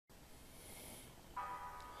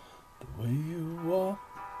way you walk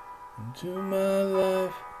into my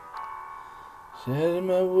life, shattered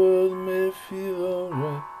my world and made it feel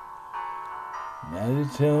alright. Now you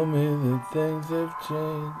tell me that things have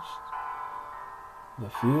changed. The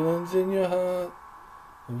feelings in your heart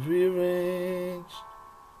have rearranged.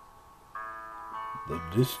 The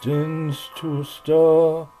distance to a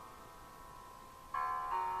star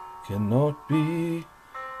cannot be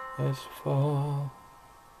as far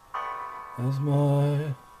as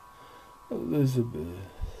my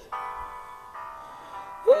Elizabeth.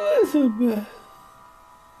 Elizabeth,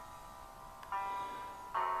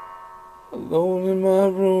 alone in my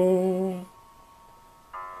room,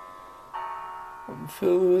 I'm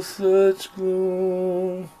filled with such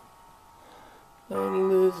gloom.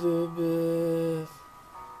 Elizabeth,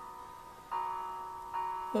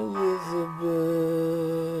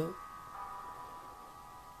 Elizabeth,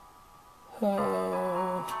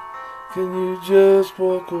 how can you just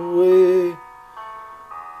walk away,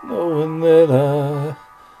 knowing that I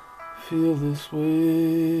feel this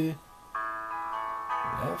way?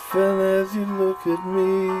 Laughing as you look at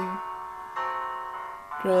me,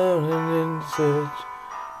 drowning in such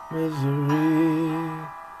misery.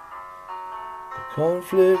 The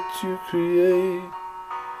conflict you create,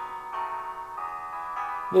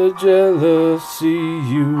 the jealousy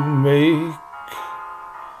you make,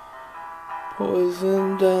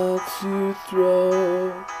 poison darts you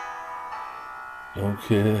throw. Don't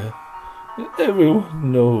care,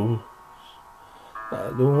 everyone knows.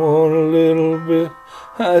 I don't want a little bit,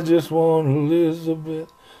 I just want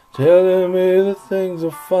Elizabeth, telling me that things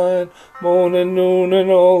are fine, morning, noon, and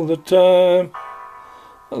all the time.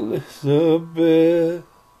 Elizabeth,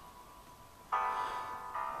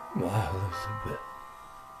 my Elizabeth.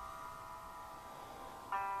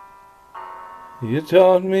 You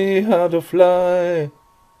taught me how to fly,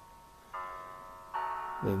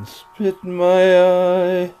 then spit in my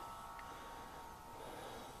eye,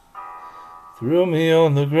 threw me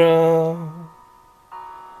on the ground,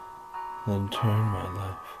 then turned my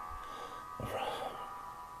life around.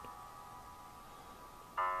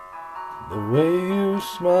 The way you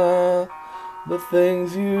smile, the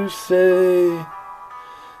things you say,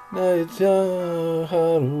 now you tell me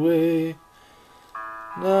how to wait.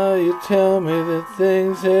 Now you tell me that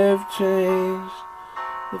things have changed,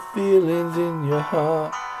 the feelings in your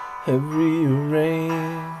heart have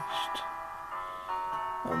rearranged.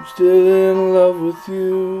 I'm still in love with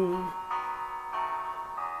you.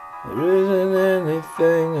 There isn't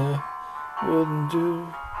anything I wouldn't do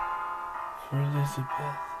for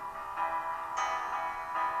Elizabeth,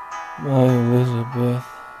 my Elizabeth.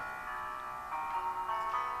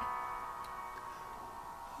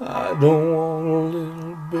 I don't want a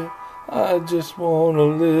little bit, I just want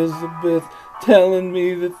Elizabeth, telling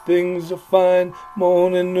me that things are fine,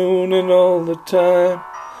 morning, noon, and all the time.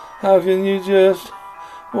 How can you just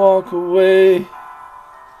walk away,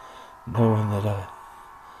 knowing that I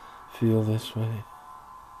feel this way?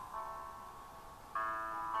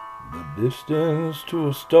 The distance to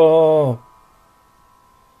a star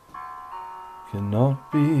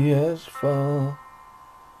cannot be as far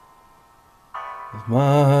as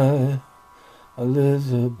my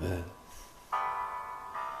Elizabeth.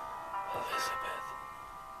 Elizabeth,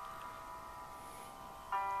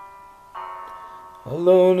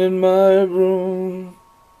 alone in my room,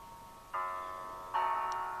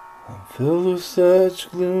 I'm filled with such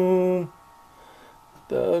gloom.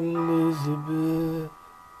 Without Elizabeth,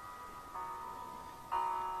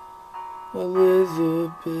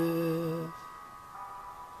 Elizabeth,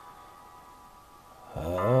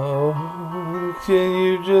 how can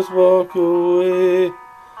you just walk away,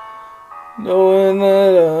 knowing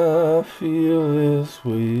that I feel this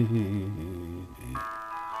way?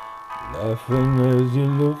 Laughing as you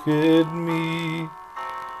look at me,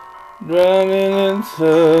 drowning in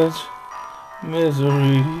such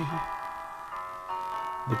misery.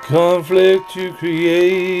 The conflict you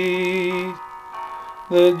create,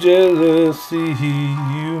 the jealousy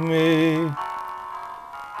you make,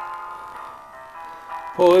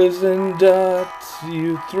 poison darts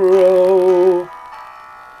you throw.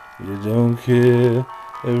 You don't care,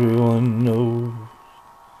 everyone knows.